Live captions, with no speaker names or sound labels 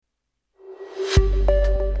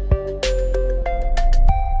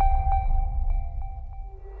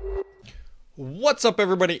What's up,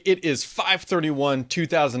 everybody? It is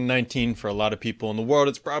 5/31/2019. For a lot of people in the world,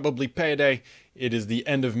 it's probably payday. It is the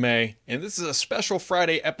end of May, and this is a special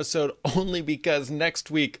Friday episode only because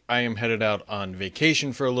next week I am headed out on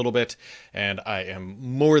vacation for a little bit, and I am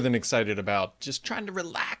more than excited about just trying to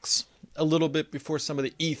relax a little bit before some of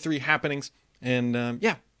the E3 happenings, and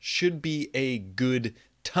should be a good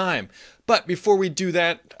time. But before we do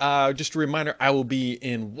that, just a reminder, I will be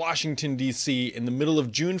in Washington, D.C. in the middle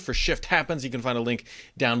of June for Shift Happens. You can find a link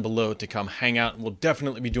down below to come hang out, and we'll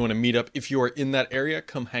definitely be doing a meetup. If you are in that area,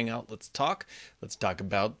 come hang out. Let's talk. Let's talk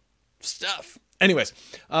about stuff. Anyways,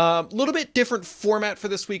 a little bit different format for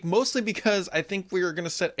this week, mostly because I think we are going to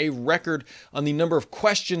set a record on the number of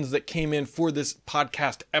questions that came in for this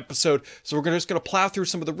podcast episode. So we're just going to plow through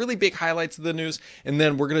some of the really big highlights of the news, and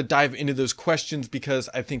then we're going to dive into those questions because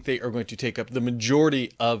I think they are going to take up the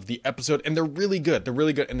majority of the episode, and they're really good. They're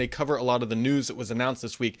really good, and they cover a lot of the news that was announced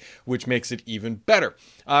this week, which makes it even better.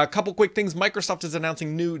 A couple quick things. Microsoft is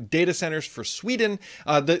announcing new data centers for Sweden.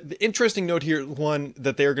 The interesting note here, one,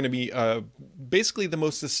 that they are going to be basically the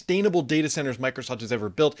most sustainable data centers Microsoft has ever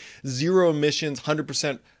built. Zero emissions,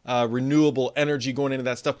 100% renewable energy going into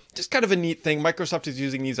that stuff. Just kind of a neat thing. Microsoft is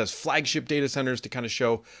using these as flagship data centers to kind of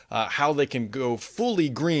show how they can go fully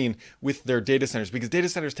green with their data centers, because data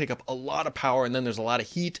centers take up a lot of power, and then there's a lot of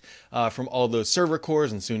heat from all those server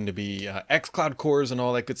cores and soon to be xCloud cores and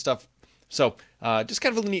all that good stuff. So just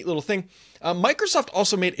kind of a neat little thing. Microsoft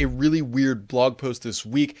also made a really weird blog post this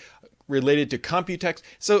week related to Computex.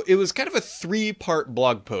 So it was kind of a 3-part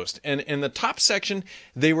blog post. And in the top section,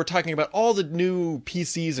 they were talking about all the new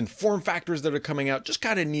PCs and form factors that are coming out, just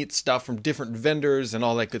kind of neat stuff from different vendors and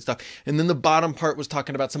all that good stuff. And then the bottom part was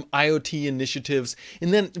talking about some IoT initiatives.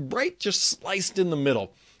 And then right just sliced in the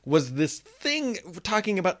middle was this thing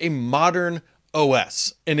talking about a modern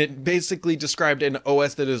OS, and it basically described an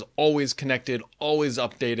OS that is always connected, always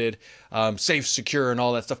updated, safe, secure, and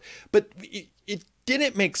all that stuff. But it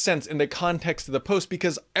didn't make sense in the context of the post,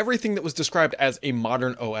 because everything that was described as a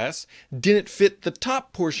modern OS didn't fit the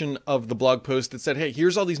top portion of the blog post that said, hey,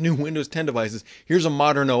 here's all these new Windows 10 devices, here's a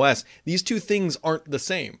modern OS. These two things aren't the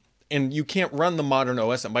same. And you can't run the modern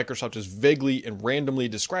OS that Microsoft is vaguely and randomly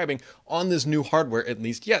describing on this new hardware, at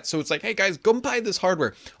least yet. So it's like, hey guys, go buy this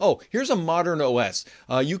hardware. Oh, here's a modern OS.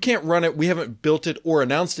 You can't run it. We haven't built it or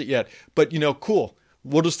announced it yet. But, cool.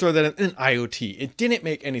 We'll just throw that in IoT. It didn't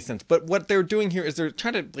make any sense. But what they're doing here is they're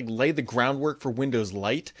trying to lay the groundwork for Windows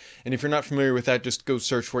Lite. And if you're not familiar with that, just go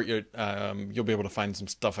search for it. You'll be able to find some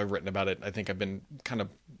stuff I've written about it. I think I've been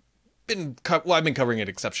I've been covering it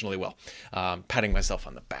exceptionally well. Patting myself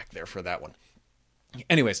on the back there for that one.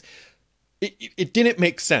 Anyways, it didn't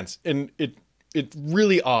make sense, and it's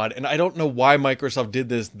really odd, and I don't know why Microsoft did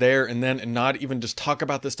this there and then and not even just talk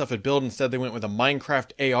about this stuff at Build. Instead, they went with a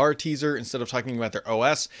Minecraft AR teaser instead of talking about their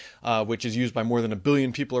OS, which is used by more than 1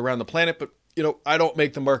 billion people around the planet. But, I don't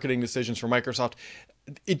make the marketing decisions for Microsoft.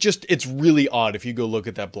 It's really odd if you go look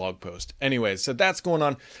at that blog post. Anyways, so that's going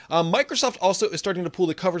on. Microsoft also is starting to pull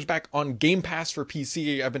the covers back on Game Pass for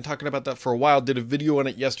PC. I've been talking about that for a while. Did a video on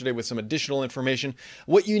it yesterday with some additional information.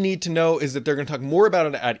 What you need to know is that they're going to talk more about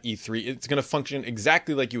it at E3. It's going to function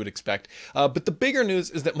exactly like you would expect. But the bigger news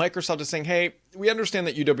is that Microsoft is saying, hey, we understand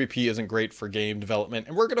that UWP isn't great for game development,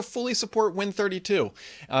 and we're going to fully support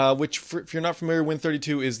Win32, which, if you're not familiar,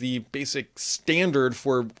 Win32 is the basic standard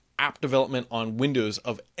for app development on Windows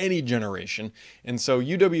of any generation. And so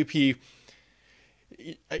UWP,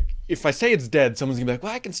 if I say it's dead, someone's gonna be like,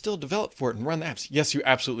 well, I can still develop for it and run the apps. Yes, you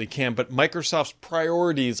absolutely can, but Microsoft's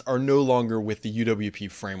priorities are no longer with the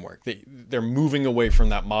UWP framework. They're moving away from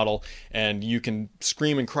that model, and you can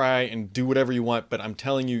scream and cry and do whatever you want, but I'm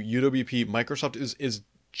telling you, UWP, Microsoft is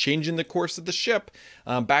changing the course of the ship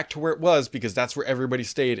back to where it was, because that's where everybody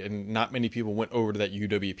stayed, and not many people went over to that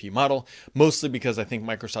UWP model, mostly because I think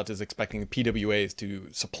Microsoft is expecting the PWAs to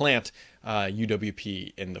supplant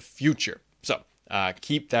UWP in the future. So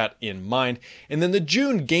keep that in mind. And then the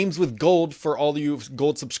June Games with Gold, for all you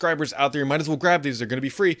Gold subscribers out there, you might as well grab these. They're going to be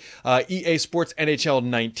free. EA Sports NHL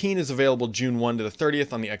 19 is available June 1 to the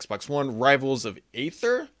 30th on the Xbox One. Rivals of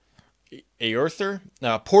Aether,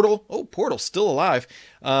 Portal, Portal, still alive,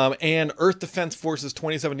 and Earth Defense Forces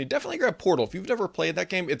 2017. Definitely grab Portal. If you've never played that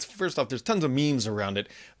game, it's, first off, there's tons of memes around it,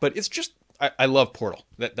 but it's just, I love Portal.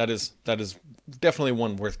 That is definitely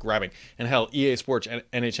one worth grabbing. And hell, EA Sports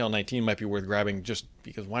NHL 19 might be worth grabbing, just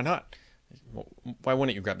because why not? Why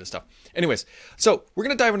wouldn't you grab this stuff? Anyways, so we're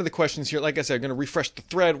going to dive into the questions here. Like I said, I'm going to refresh the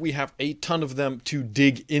thread. We have a ton of them to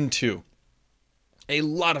dig into. A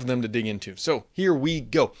lot of them to dig into. So here we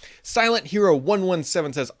go. Silent Hero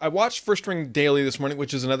 117 says, I watched First Ring Daily this morning,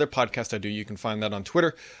 which is another podcast I do. You can find that on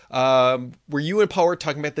Twitter, where you and Paul were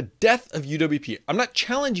talking about the death of UWP. I'm not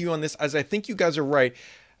challenging you on this, as I think you guys are right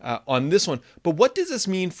on this one. But what does this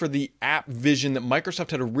mean for the app vision that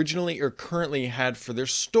Microsoft had originally or currently had for their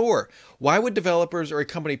store? Why would developers or a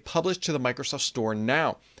company publish to the Microsoft Store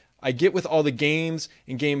now? I get with all the games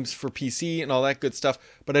and games for PC and all that good stuff,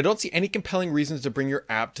 but I don't see any compelling reasons to bring your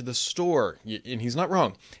app to the store. And he's not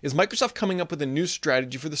wrong. Is Microsoft coming up with a new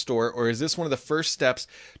strategy for the store, or is this one of the first steps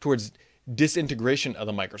towards disintegration of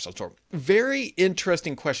the Microsoft Store? Very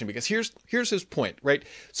interesting question, because here's his point, right?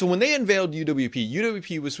 So when they unveiled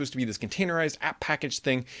UWP was supposed to be this containerized app package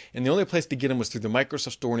thing, and the only place to get them was through the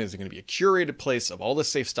Microsoft Store, and it's going to be a curated place of all the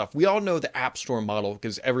safe stuff. We all know the App Store model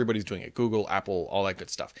because everybody's doing it. Google, Apple, all that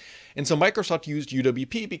good stuff. And so Microsoft used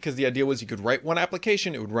UWP because the idea was you could write one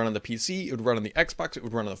application, it would run on the PC, it would run on the Xbox, it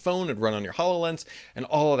would run on the phone, it would run on your HoloLens, and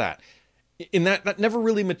all of that. In that never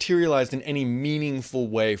really materialized in any meaningful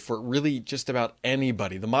way for really just about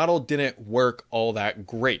anybody. The model didn't work all that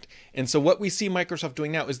great. And so what we see Microsoft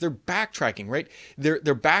doing now is they're backtracking, right? They're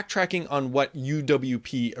backtracking on what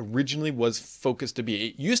UWP originally was focused to be.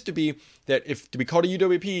 It used to be that if to be called a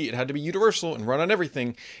UWP, it had to be universal and run on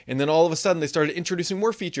everything. And then all of a sudden they started introducing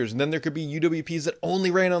more features. And then there could be UWPs that only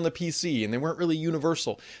ran on the PC and they weren't really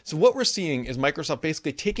universal. So what we're seeing is Microsoft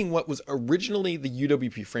basically taking what was originally the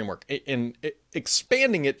UWP framework and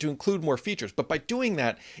expanding it to include more features. But by doing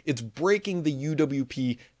that, it's breaking the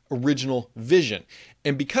UWP original vision.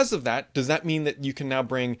 And because of that, does that mean that you can now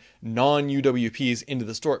bring non-UWPs into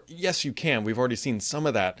the store? Yes, you can. We've already seen some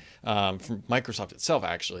of that from Microsoft itself,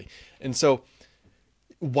 actually. And so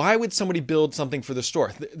why would somebody build something for the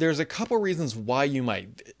store? There's a couple reasons why you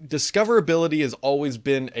might. Discoverability has always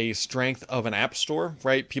been a strength of an app store,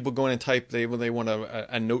 right? People go in and type, they want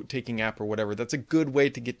a note-taking app or whatever. That's a good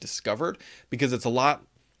way to get discovered because it's a lot,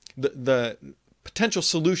 the potential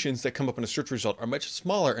solutions that come up in a search result are much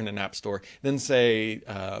smaller in an app store than, say,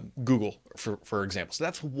 Google, for example. So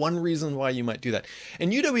that's one reason why you might do that.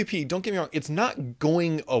 And UWP, don't get me wrong, it's not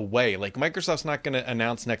going away. Like Microsoft's not going to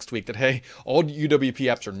announce next week that, hey, all UWP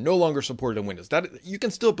apps are no longer supported in Windows. That you can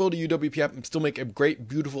still build a UWP app and still make a great,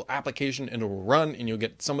 beautiful application, and it will run, and you'll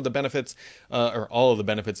get some of the benefits, or all of the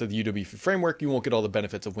benefits of the UWP framework. You won't get all the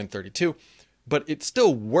benefits of Win32. But it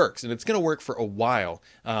still works, and it's going to work for a while.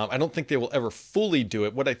 I don't think they will ever fully do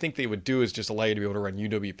it. What I think they would do is just allow you to be able to run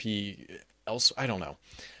UWP else. I don't know.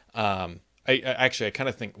 I kind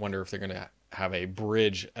of wonder if they're going to have a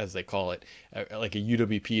bridge, as they call it, like a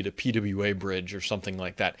UWP to PWA bridge or something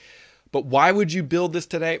like that. But why would you build this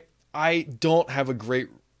today? I don't have a great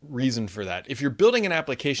reason for that. If you're building an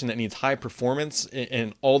application that needs high performance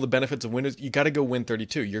and all the benefits of Windows, you got to go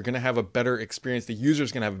Win32. You're going to have a better experience. The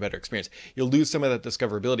user's going to have a better experience. You'll lose some of that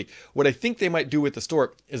discoverability. What I think they might do with the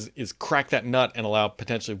store is crack that nut and allow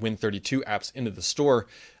potentially Win32 apps into the store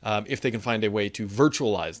if they can find a way to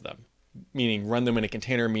virtualize them, meaning run them in a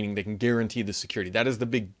container, meaning they can guarantee the security. That is the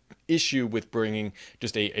big issue with bringing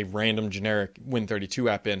just a random generic Win32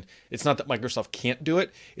 app in. It's not that Microsoft can't do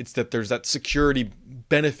it, it's that there's that security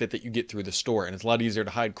benefit that you get through the store, and it's a lot easier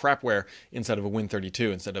to hide crapware inside of a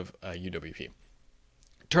Win32 instead of UWP.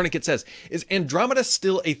 Tourniquet says, is Andromeda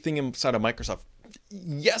still a thing inside of Microsoft?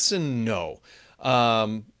 Yes and no.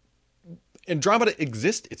 Andromeda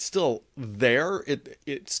exists. It's still there.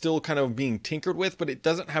 It's still kind of being tinkered with, but it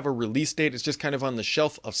doesn't have a release date. It's just kind of on the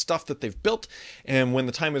shelf of stuff that they've built. And when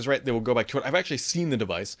the time is right, they will go back to it. I've actually seen the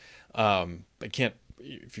device. I can't,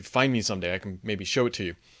 if you find me someday, I can maybe show it to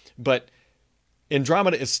you. But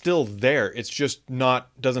Andromeda is still there. It's just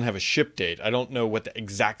doesn't have a ship date. I don't know what the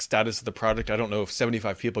exact status of the product. I don't know if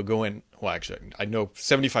 75 people go in. Well, actually, I know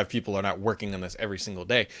 75 people are not working on this every single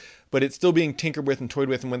day, but it's still being tinkered with and toyed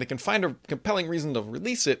with. And when they can find a compelling reason to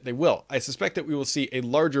release it, they will. I suspect that we will see a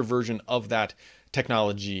larger version of that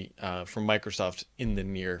technology from Microsoft in the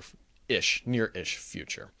near-ish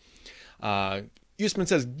future. Usman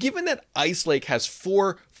says, given that Ice Lake has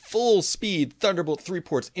 4 full-speed Thunderbolt 3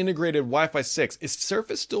 ports, integrated Wi-Fi 6, is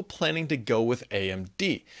Surface still planning to go with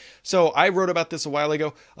AMD? So I wrote about this a while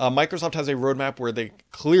ago. Microsoft has a roadmap where they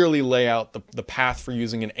clearly lay out the path for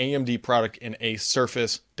using an AMD product in a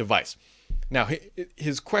Surface device. Now,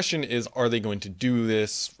 his question is, are they going to do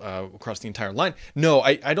this across the entire line? No,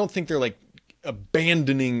 I don't think they're like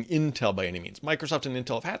abandoning Intel by any means. Microsoft and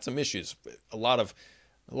Intel have had some issues, a lot of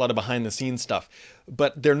behind the scenes stuff,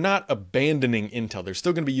 but they're not abandoning Intel. They're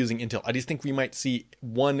still going to be using Intel. I just think we might see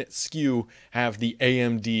one SKU have the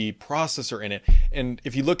AMD processor in it. And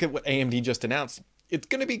if you look at what AMD just announced, it's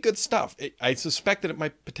going to be good stuff. I suspect that it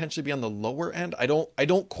might potentially be on the lower end. I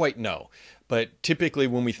don't quite know. But typically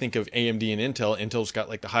when we think of AMD and Intel, Intel's got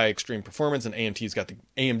like the high extreme performance and AMD's got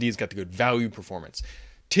the good value performance.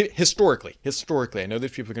 Historically, I know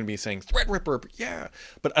there's people are going to be saying Threadripper, yeah,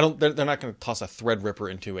 but they're not going to toss a Threadripper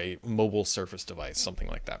into a mobile Surface device, something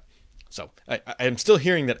like that. So I'm still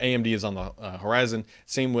hearing that AMD is on the horizon.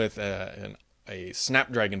 Same with a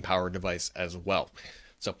Snapdragon power device as well.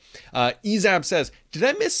 So Ezab says, did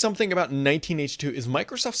I miss something about 19H2? Is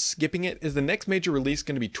Microsoft skipping it? Is the next major release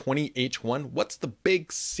going to be 20H1? What's the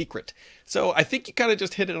big secret? So I think you kind of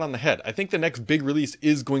just hit it on the head. I think the next big release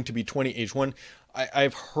is going to be 20H1.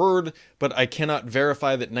 I've heard, but I cannot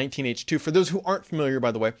verify that 19H2. For those who aren't familiar,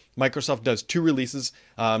 by the way, Microsoft does two releases,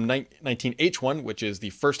 19H1, which is the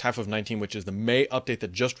first half of 19, which is the May update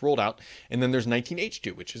that just rolled out. And then there's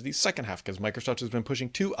 19H2, which is the second half, because Microsoft has been pushing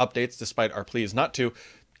two updates, despite our pleas not to,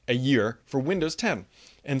 a year for Windows 10.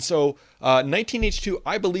 And so 19H2,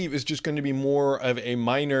 I believe, is just going to be more of a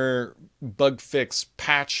minor bug fix,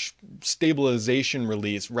 patch, stabilization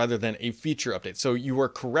release rather than a feature update. So you are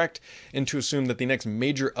correct in to assume that the next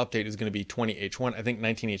major update is going to be 20H1. I think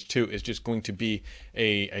 19H2 is just going to be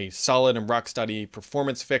a solid and rock steady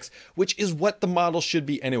performance fix, which is what the model should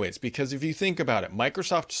be anyways. Because if you think about it,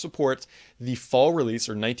 Microsoft supports the fall release,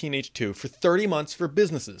 or 19H2, for 30 months for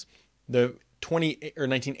businesses. The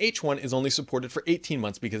 19H1 is only supported for 18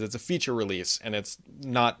 months because it's a feature release and it's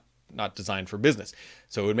not designed for business.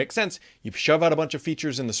 So it would make sense. You shove out a bunch of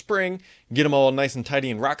features in the spring, get them all nice and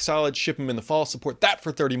tidy and rock solid, ship them in the fall, support that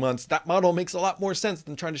for 30 months. That model makes a lot more sense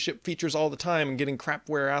than trying to ship features all the time and getting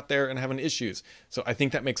crapware out there and having issues. So I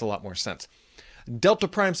think that makes a lot more sense. Delta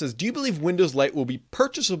Prime says, do you believe Windows Lite will be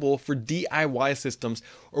purchasable for DIY systems,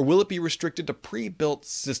 or will it be restricted to pre-built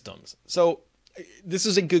systems? So this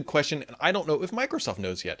is a good question, and I don't know if Microsoft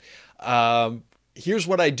knows yet. Here's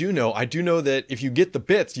what I do know. I do know that if you get the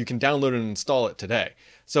bits, you can download and install it today.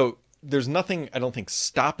 So there's nothing, I don't think,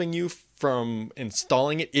 stopping you from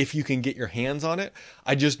installing it if you can get your hands on it.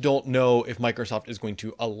 I just don't know if Microsoft is going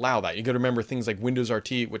to allow that. You got to remember things like Windows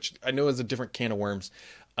RT, which I know is a different can of worms,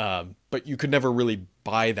 but you could never really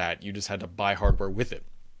buy that. You just had to buy hardware with it.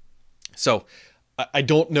 So I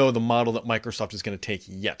don't know the model that Microsoft is going to take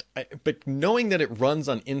yet. But knowing that it runs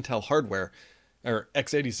on Intel hardware, or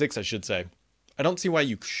x86, I should say, I don't see why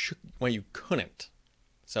you couldn't.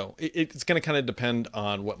 So it's going to kind of depend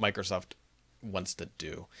on what Microsoft wants to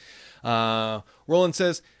do. Roland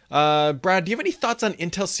says, Brad, do you have any thoughts on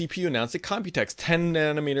Intel CPU announced at Computex 10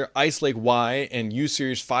 nanometer Ice Lake Y and U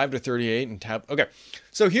series 5 to 38 and tab? Okay,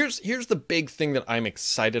 so here's the big thing that I'm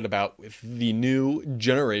excited about with the new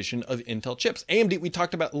generation of Intel chips. AMD, we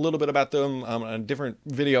talked about a little bit about them on a different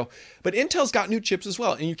video, but Intel's got new chips as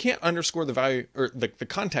well, and you can't underscore the value or the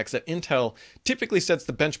context that Intel typically sets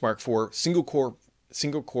the benchmark for single core,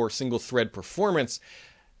 single thread performance.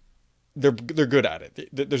 They're good at it.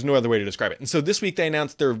 There's no other way to describe it. And so this week they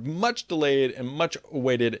announced their much delayed and much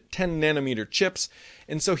awaited 10 nanometer chips.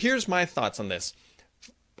 And so here's my thoughts on this.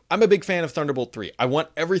 I'm a big fan of Thunderbolt 3. I want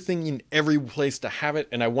everything in every place to have it,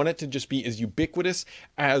 and I want it to just be as ubiquitous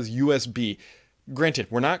as USB. Granted,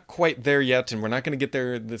 we're not quite there yet, and we're not going to get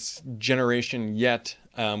there this generation yet.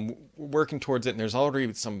 We're working towards it, and there's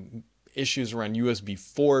already some issues around USB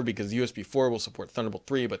 4 because USB 4 will support Thunderbolt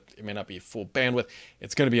 3, but it may not be full bandwidth.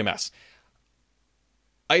 It's going to be a mess.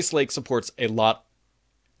 Ice Lake supports a lot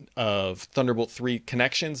of Thunderbolt 3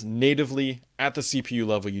 connections natively at the CPU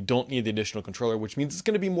level. You don't need the additional controller, which means it's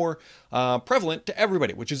going to be more prevalent to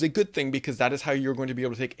everybody, which is a good thing because that is how you're going to be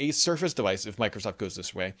able to take a Surface device, if Microsoft goes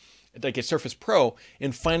this way, like a Surface Pro,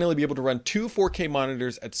 and finally be able to run two 4K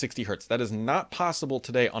monitors at 60 Hertz. That is not possible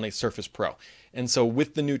today on a Surface Pro. And so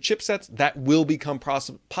with the new chipsets, that will become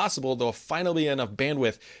possible. There'll finally be enough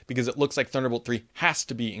bandwidth because it looks like Thunderbolt 3 has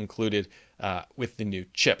to be included with the new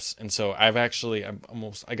chips. And so I got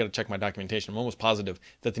to check my documentation. I'm almost positive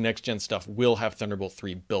that the next gen stuff will have Thunderbolt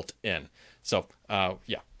 3 built in. So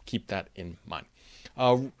keep that in mind.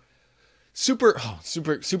 Super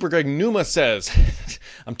Greg Numa says,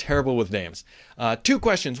 I'm terrible with names. Two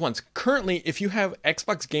questions. One, currently, if you have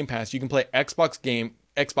Xbox Game Pass, you can play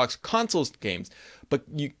Xbox consoles games, but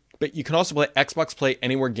you can also play Xbox Play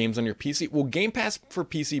Anywhere games on your PC. Will Game Pass for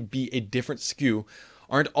PC be a different SKU?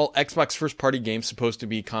 Aren't all Xbox first-party games supposed to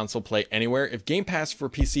be console play anywhere? If Game Pass for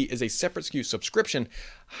PC is a separate SKU subscription,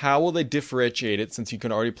 how will they differentiate it since you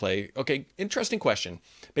can already play? Okay, interesting question.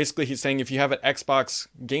 Basically, he's saying if you have an Xbox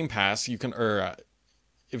Game Pass, you can,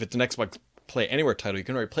 if it's an Xbox Play Anywhere title, you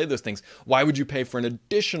can already play those things. Why would you pay for an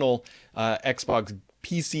additional Xbox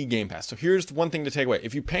PC Game Pass. So here's one thing to take away.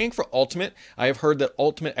 If you're paying for Ultimate, I have heard that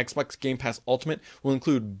Ultimate, Xbox Game Pass Ultimate, will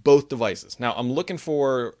include both devices. Now, I'm looking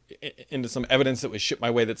into some evidence that was shipped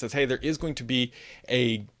my way that says, hey, there is going to be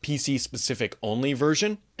a PC-specific only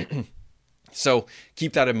version. So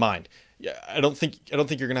keep that in mind. Yeah, I don't think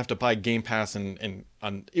you're gonna have to buy Game Pass and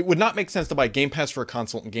it would not make sense to buy Game Pass for a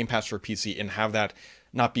console and Game Pass for a PC and have that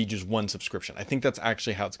not be just one subscription. I think that's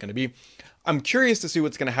actually how it's going to be. I'm curious to see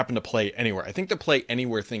what's going to happen to Play Anywhere. I think the Play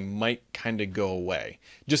Anywhere thing might kind of go away.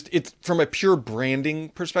 Just it's from a pure branding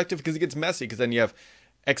perspective, because it gets messy, because then you have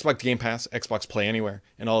Xbox Game Pass, Xbox Play Anywhere,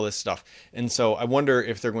 and all this stuff. And so I wonder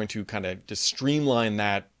if they're going to kind of just streamline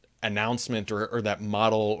that announcement or that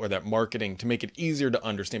model or that marketing to make it easier to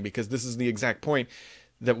understand, because this is the exact point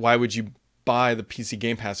that why would you buy the PC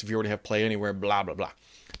Game Pass if you already have Play Anywhere, blah, blah, blah.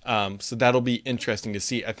 So that'll be interesting to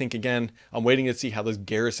see. I think, again, I'm waiting to see how this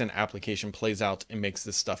Garrison application plays out and makes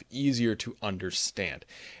this stuff easier to understand.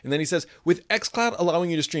 And then he says, with xCloud allowing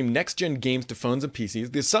you to stream next-gen games to phones and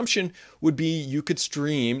PCs, the assumption would be you could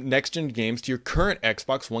stream next-gen games to your current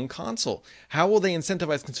Xbox One console. How will they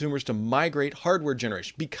incentivize consumers to migrate hardware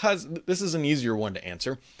generation? Because this is an easier one to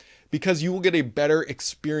answer. Because you will get a better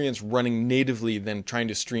experience running natively than trying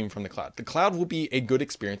to stream from the cloud. The cloud will be a good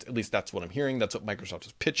experience, at least that's what I'm hearing. That's what Microsoft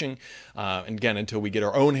is pitching. And again, until we get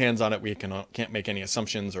our own hands on it, we can't make any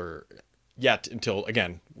assumptions or yet until,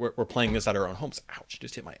 again, we're playing this at our own homes. Ouch,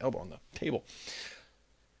 just hit my elbow on the table.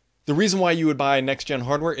 The reason why you would buy next-gen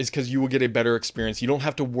hardware is because you will get a better experience. You don't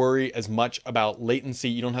have to worry as much about latency.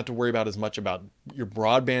 You don't have to worry about as much about your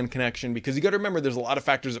broadband connection, because you got to remember there's a lot of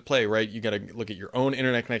factors at play, right? You got to look at your own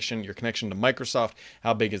internet connection, your connection to Microsoft,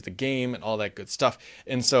 how big is the game, and all that good stuff.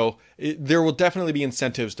 And so there will definitely be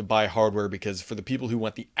incentives to buy hardware, because for the people who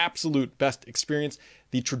want the absolute best experience,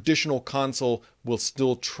 the traditional console will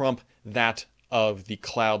still trump that of the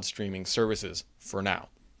cloud streaming services for now.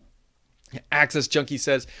 Access Junkie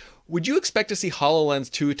says, would you expect to see HoloLens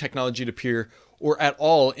 2 technology to appear or at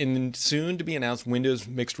all in soon to be announced Windows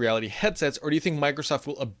mixed reality headsets, or do you think Microsoft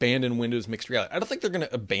will abandon Windows mixed reality? I don't think they're going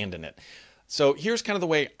to abandon it. So here's kind of the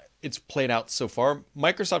way it's played out so far.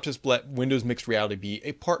 Microsoft has let Windows mixed reality be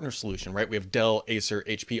a partner solution, right? We have Dell, Acer,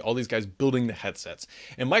 HP, all these guys building the headsets.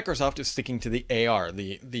 And Microsoft is sticking to the AR,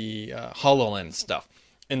 the HoloLens stuff.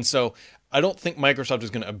 And so I don't think Microsoft is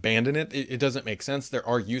going to abandon it. It doesn't make sense. There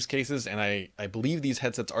are use cases, and I believe these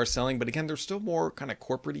headsets are selling. But again, there's still more kind of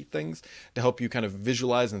corporate-y things to help you kind of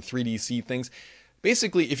visualize and 3D see things.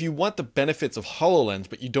 Basically, if you want the benefits of HoloLens,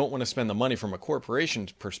 but you don't want to spend the money from a corporation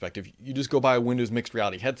perspective, you just go buy a Windows mixed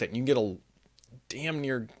reality headset, and you can get a damn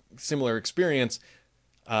near similar experience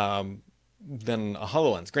than a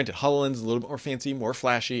HoloLens. Granted, HoloLens is a little bit more fancy, more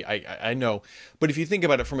flashy, I know. But if you think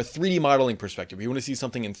about it from a 3D modeling perspective, you want to see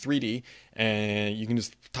something in 3D, and you can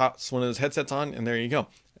just toss one of those headsets on, and there you go.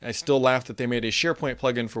 I still laugh that they made a SharePoint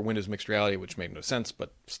plugin for Windows Mixed Reality, which made no sense,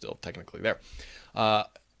 but still technically there.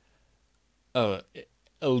 Elida,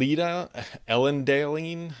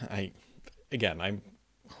 Ellendaline, I'm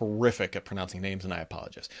horrific at pronouncing names, and I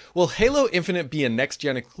apologize. Will Halo Infinite be a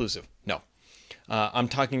next-gen exclusive? No. I'm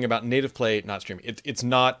talking about native play, not streaming. It's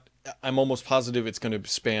not. I'm almost positive it's going to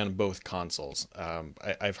span both consoles.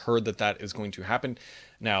 I've heard that is going to happen.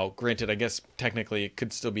 Now, granted, I guess technically it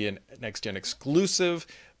could still be a next-gen exclusive,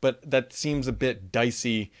 but that seems a bit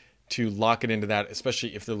dicey to lock it into that,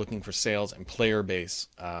 especially if they're looking for sales and player base.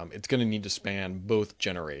 It's going to need to span both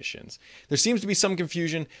generations. There seems to be some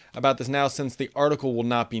confusion about this now, since the article will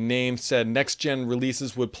not be named, said next-gen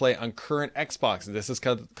releases would play on current Xbox. This has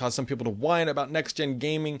caused some people to whine about next-gen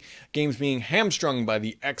games being hamstrung by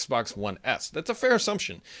the Xbox One S. That's a fair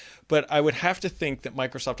assumption, but I would have to think that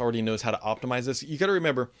Microsoft already knows how to optimize this. You got to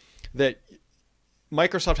remember that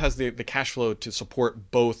Microsoft has the cash flow to support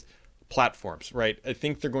both platforms, right? I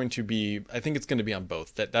think it's going to be on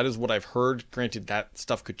both. That is what I've heard. Granted, that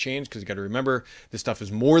stuff could change, because you got to remember this stuff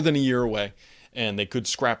is more than a year away, and they could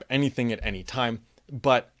scrap anything at any time.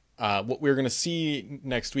 But what we're going to see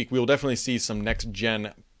next week, we will definitely see some next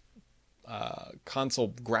gen console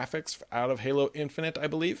graphics out of Halo Infinite. I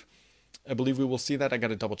believe we will see that. I got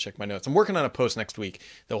to double check my notes. I'm working on a post next week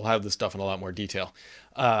that will have this stuff in a lot more detail.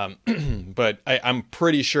 But I'm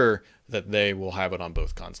pretty sure that they will have it on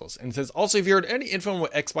both consoles. And it says, also, if you heard any info on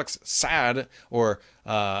what Xbox SAD or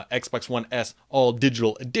Xbox One S all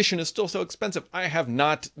digital edition is still so expensive, I have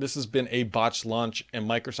not. This has been a botched launch, and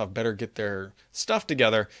Microsoft better get their stuff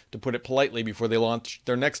together, to put it politely, before they launch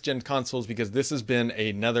their next gen consoles, because this has been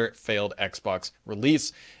another failed Xbox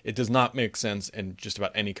release. It does not make sense in just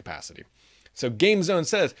about any capacity. So Game Zone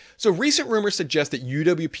says, so recent rumors suggest that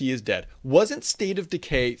UWP is dead. Wasn't State of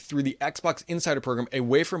Decay through the Xbox Insider program a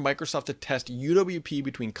way for Microsoft to test UWP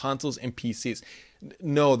between consoles and PCs?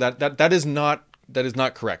 No, that is not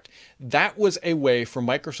correct. That was a way for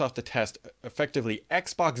Microsoft to test effectively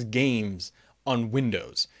Xbox games on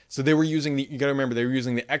Windows. So they were using you got to remember, they were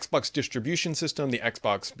using the Xbox distribution system, the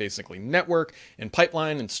Xbox basically network and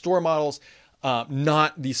pipeline and store models.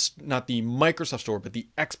 Not the Microsoft Store, but the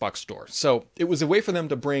Xbox Store. So it was a way for them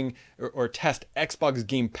to bring or test Xbox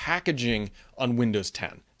game packaging on Windows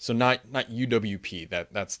 10. So not UWP.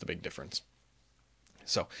 That's the big difference.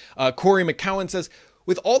 So Corey McCowan says,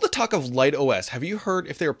 with all the talk of Light OS, have you heard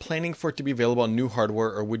if they are planning for it to be available on new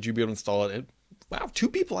hardware, or would you be able to install it? Wow, 2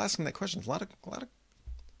 people asking that question. A lot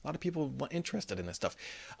of people interested in this stuff.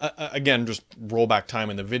 Again, just roll back time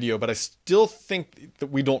in the video, but I still think that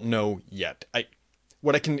we don't know yet.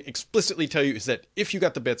 What I can explicitly tell you is that if you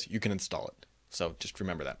got the bits, you can install it. So just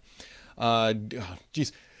remember that.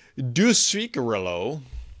 Dusvicarello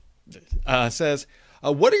says,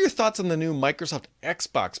 what are your thoughts on the new Microsoft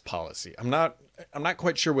Xbox policy? I'm not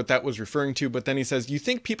quite sure what that was referring to, but then he says, you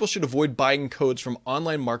think people should avoid buying codes from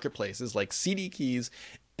online marketplaces like CD Keys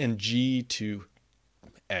and G2A?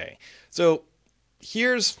 So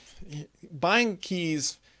here's buying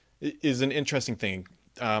keys is an interesting thing.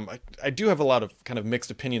 I do have a lot of kind of mixed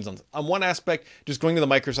opinions on one aspect. Just going to the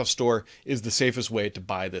Microsoft Store is the safest way to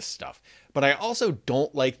buy this stuff. But I also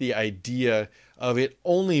don't like the idea of it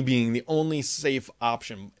only being the only safe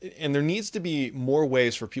option. And there needs to be more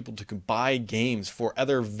ways for people to buy games for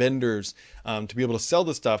other vendors to be able to sell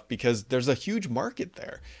the stuff, because there's a huge market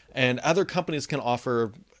there. And other companies can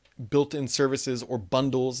offer built-in services or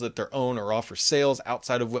bundles that their own, or offer sales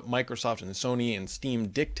outside of what Microsoft and Sony and Steam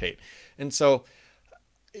dictate. And so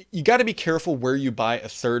you got to be careful where you buy a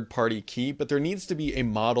third-party key, but there needs to be a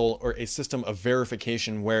model or a system of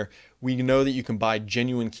verification where we know that you can buy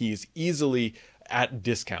genuine keys easily at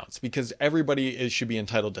discounts, because everybody should be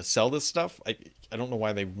entitled to sell this stuff. I don't know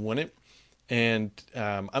why they wouldn't. And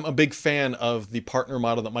I'm a big fan of the partner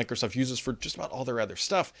model that Microsoft uses for just about all their other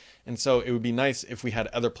stuff. And so it would be nice if we had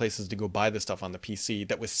other places to go buy this stuff on the PC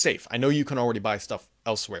that was safe. I know you can already buy stuff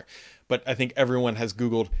elsewhere, but I think everyone has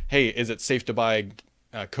Googled, hey, is it safe to buy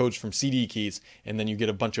codes from CD Keys? And then you get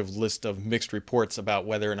a bunch of list of mixed reports about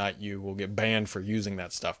whether or not you will get banned for using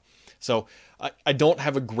that stuff. So I don't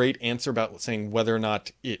have a great answer about saying whether or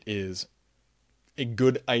not it is a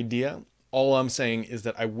good idea. All I'm saying is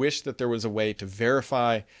that I wish that there was a way to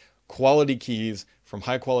verify quality keys from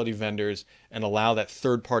high quality vendors and allow that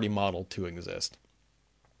third party model to exist.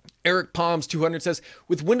 Eric Palms 200 says,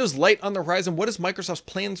 with Windows Lite on the horizon, what is Microsoft's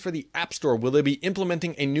plans for the App Store? Will they be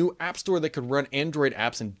implementing a new App Store that could run Android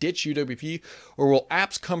apps and ditch UWP, or will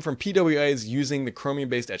apps come from PWAs using the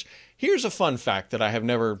Chromium-based Edge? Here's a fun fact that I have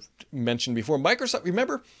never mentioned before. Microsoft,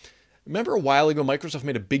 remember a while ago, Microsoft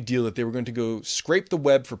made a big deal that they were going to go scrape the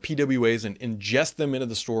web for PWAs and ingest them into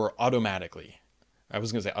the store automatically. I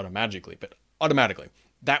was going to say automagically, but automatically.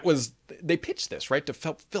 They pitched this, right, to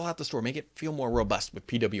fill out the store, make it feel more robust with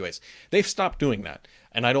PWAs. They've stopped doing that,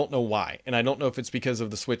 and I don't know why. And I don't know if it's because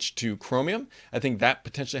of the switch to Chromium. I think that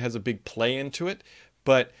potentially has a big play into it.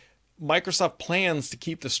 But Microsoft plans to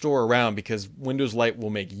keep the store around because Windows Lite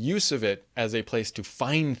will make use of it as a place to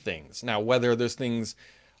find things. Now, whether those things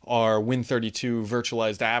are Win32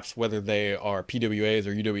 virtualized apps, whether they are PWAs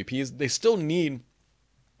or UWPs, they still need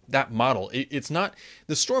that model. It's not,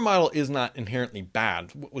 the store model is not inherently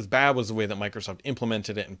bad. What was bad was the way that Microsoft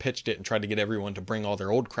implemented it and pitched it and tried to get everyone to bring all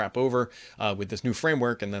their old crap over with this new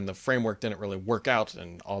framework, and then the framework didn't really work out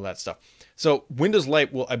and all that stuff. So Windows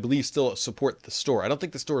Lite will, I believe, still support the store. I don't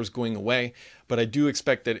think the store is going away, but I do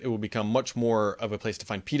expect that it will become much more of a place to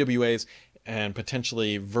find PWAs and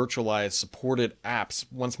potentially virtualized supported apps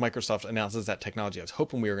once Microsoft announces that technology. I was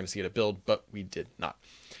hoping we were going to see it at Build, but we did not.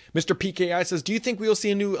 Mr. PKI says, do you think we will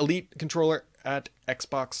see a new Elite controller at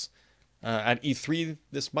Xbox at E3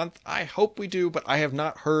 this month? I hope we do, but I have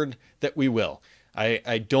not heard that we will.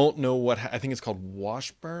 I don't know what, I think it's called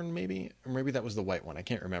Washburn maybe, or maybe that was the white one. I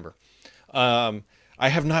can't remember. I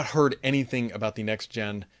have not heard anything about the next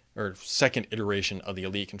gen or second iteration of the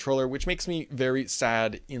Elite controller, which makes me very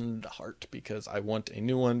sad in the heart because I want a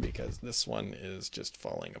new one, because this one is just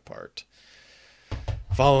falling apart.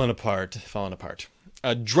 Falling apart.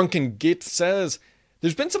 Drunken Git says,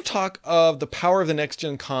 there's been some talk of the power of the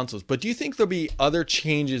next-gen consoles, but do you think there'll be other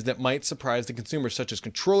changes that might surprise the consumer, such as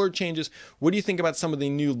controller changes? What do you think about some of the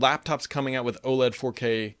new laptops coming out with OLED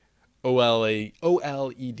 4K,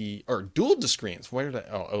 OLED, or dual screens?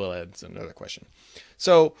 OLED's another question.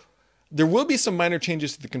 So there will be some minor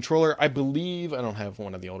changes to the controller. I believe, I don't have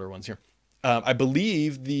one of the older ones here. I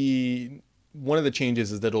believe one of the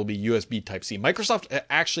changes is that it'll be USB Type C. Microsoft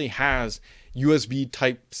actually has USB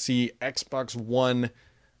Type C Xbox One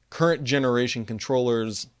current generation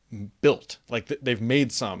controllers built. Like they've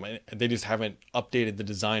made some, they just haven't updated the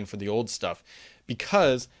design for the old stuff,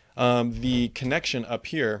 because the connection up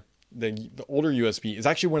here, the older USB, is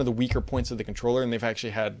actually one of the weaker points of the controller, and they've actually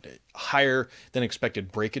had higher than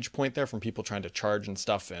expected breakage point there from people trying to charge and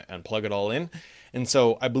stuff and plug it all in. And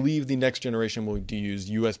so I believe the next generation will use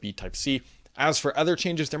USB Type C. As for other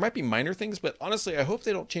changes, there might be minor things, but honestly, I hope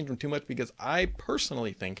they don't change them too much, because I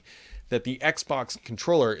personally think that the Xbox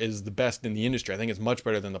controller is the best in the industry. I think it's much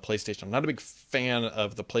better than the PlayStation. I'm not a big fan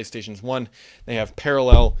of the PlayStation's one. They have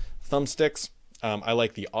parallel thumbsticks. I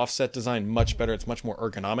like the offset design much better. It's much more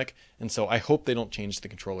ergonomic. And so I hope they don't change the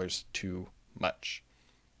controllers too much.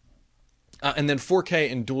 And then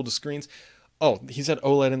 4K and dual screens. Oh, he said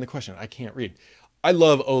OLED in the question. I can't read. I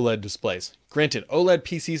love OLED displays. Granted, OLED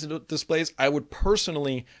PC displays, I would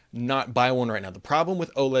personally not buy one right now. The problem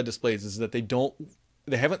with OLED displays is that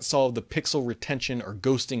they haven't solved the pixel retention or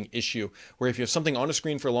ghosting issue, where if you have something on a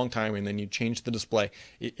screen for a long time and then you change the display,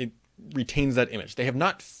 it retains that image. They have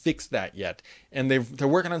not fixed that yet, and they're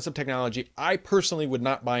working on some technology. I personally would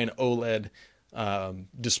not buy an OLED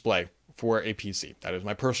display for a PC. That is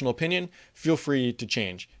my personal opinion. Feel free to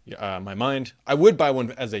change my mind. I would buy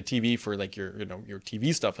one as a TV for like your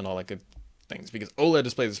TV stuff and all that good things, because OLED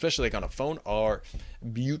displays, especially like on a phone, are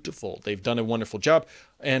beautiful. They've done a wonderful job.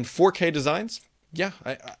 And 4K designs, yeah,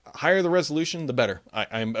 higher the resolution, the better.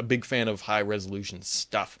 I'm a big fan of high resolution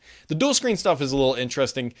stuff. The dual screen stuff is a little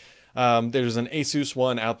interesting. There's an Asus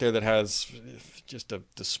one out there that has just a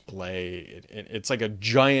display. It's like a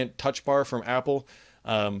giant touch bar from Apple.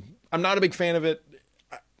 I'm not a big fan of it.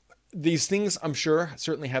 These things, I'm sure,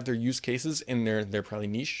 certainly have their use cases, and they're probably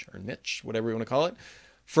niche or niche, whatever you want to call it.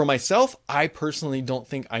 For myself, I personally don't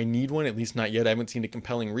think I need one, at least not yet. I haven't seen a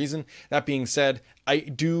compelling reason. That being said, I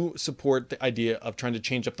do support the idea of trying to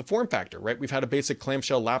change up the form factor, right? We've had a basic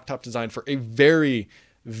clamshell laptop design for a very,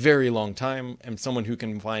 very long time, and someone who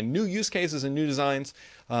can find new use cases and new designs.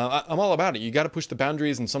 I'm all about it. You got to push the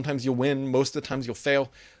boundaries, and sometimes you'll win. Most of the times you'll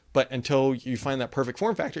fail. But until you find that perfect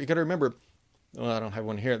form factor, you got to remember, well, I don't have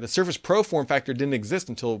one here. The Surface Pro form factor didn't exist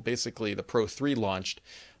until basically the Pro 3 launched.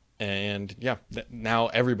 And yeah, now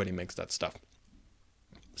everybody makes that stuff.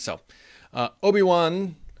 So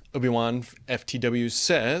Obi-Wan FTW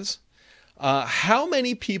says, how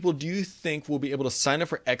many people do you think will be able to sign up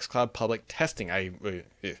for xCloud public testing?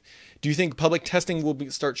 Do you think public testing will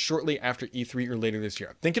start shortly after E3 or later this year?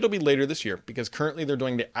 I think it'll be later this year, because currently they're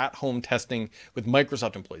doing the at-home testing with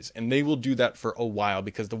Microsoft employees, and they will do that for a while,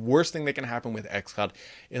 because the worst thing that can happen with xCloud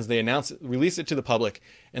is they release it to the public,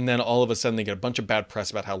 and then all of a sudden they get a bunch of bad press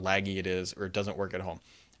about how laggy it is or it doesn't work at home.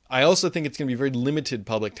 I also think it's going to be very limited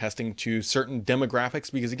public testing to certain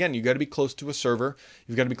demographics, because again, you got to be close to a server.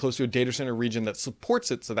 You've got to be close to a data center region that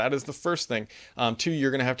supports it. So that is the first thing. Two,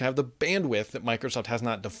 you're going to have the bandwidth that Microsoft has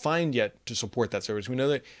not defined yet to support that service. We know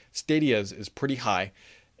that Stadia is pretty high.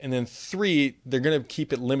 And then three, they're going to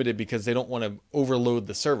keep it limited because they don't want to overload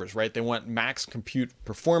the servers, right? They want max compute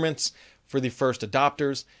performance for the first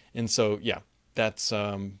adopters. And so, yeah, that's...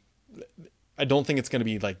 I don't think it's going to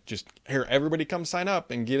be like just, here, everybody come sign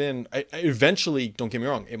up and get in. Eventually, don't get me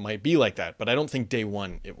wrong, it might be like that, but I don't think day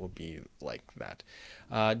one it will be like that.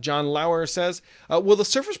 John Lauer says, will the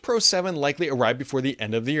Surface Pro 7 likely arrive before the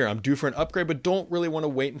end of the year? I'm due for an upgrade, but don't really want to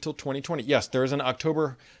wait until 2020. Yes, there is an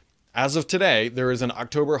October, as of today, there is an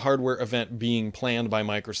October hardware event being planned by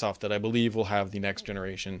Microsoft that I believe will have the next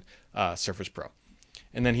generation Surface Pro.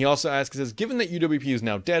 And then he also asks, says, given that UWP is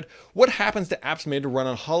now dead, what happens to apps made to run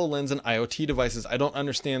on HoloLens and IoT devices? I don't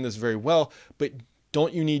understand this very well, but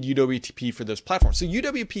don't you need UWP for those platforms? So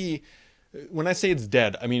UWP, when I say it's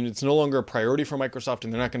dead, I mean it's no longer a priority for Microsoft,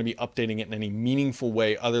 and they're not going to be updating it in any meaningful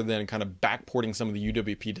way other than kind of backporting some of the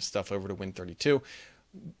UWP to stuff over to Win32.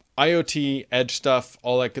 IoT, edge stuff,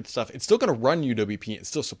 all that good stuff, it's still going to run UWP, it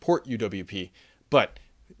still support UWP, but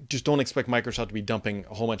just don't expect Microsoft to be dumping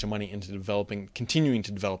a whole bunch of money into continuing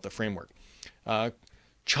to develop the framework.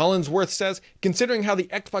 Challinsworth says, considering how the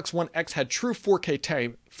Xbox One X had true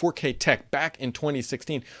 4K tech back in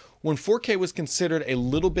 2016, when 4K was considered a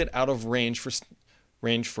little bit out of range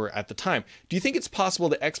for at the time, do you think it's possible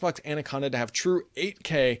that Xbox Anaconda to have true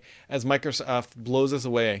 8K as Microsoft blew us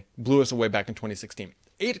away back in 2016?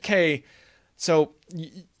 8K, so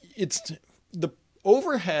it's the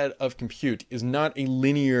overhead of compute is not a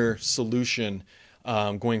linear solution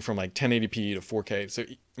going from like 1080p to 4K. So,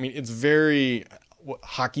 I mean, it's very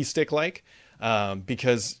hockey stick like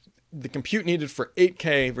because the compute needed for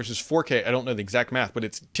 8K versus 4K, I don't know the exact math, but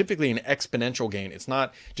it's typically an exponential gain. It's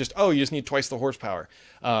not just, oh, you just need twice the horsepower.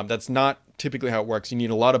 That's not typically how it works. You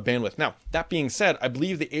need a lot of bandwidth. Now, that being said, I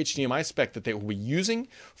believe the HDMI spec that they will be using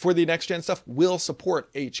for the next gen stuff will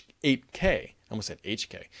support 8K. I almost said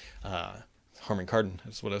HK. Harman Kardon,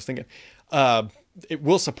 that's what I was thinking. It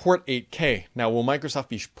will support 8K. Now, will Microsoft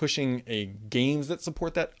be pushing games that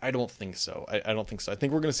support that? I don't think so. I don't think so. I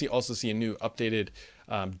think we're going to also see a new updated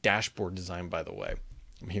dashboard design, by the way.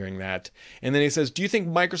 I'm hearing that. And then he says, do you think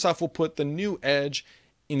Microsoft will put the new Edge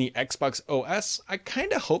in the Xbox OS? I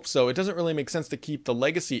kind of hope so. It doesn't really make sense to keep the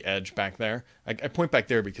legacy Edge back there. I point back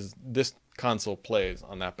there because this console plays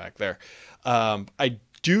on that back there. I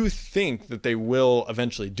do think that they will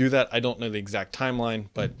eventually do that. I don't know the exact timeline,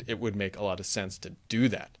 but it would make a lot of sense to do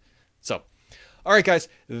that. So, all right, guys,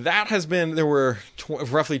 there were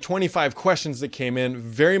roughly 25 questions that came in.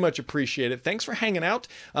 Very much appreciated. Thanks for hanging out.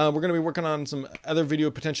 We're going to be working on some other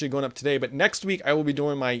video potentially going up today, but next week I will be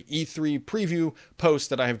doing my E3 preview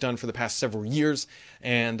post that I have done for the past several years.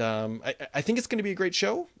 And I think it's going to be a great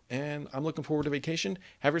show, and I'm looking forward to vacation.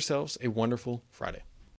 Have yourselves a wonderful Friday.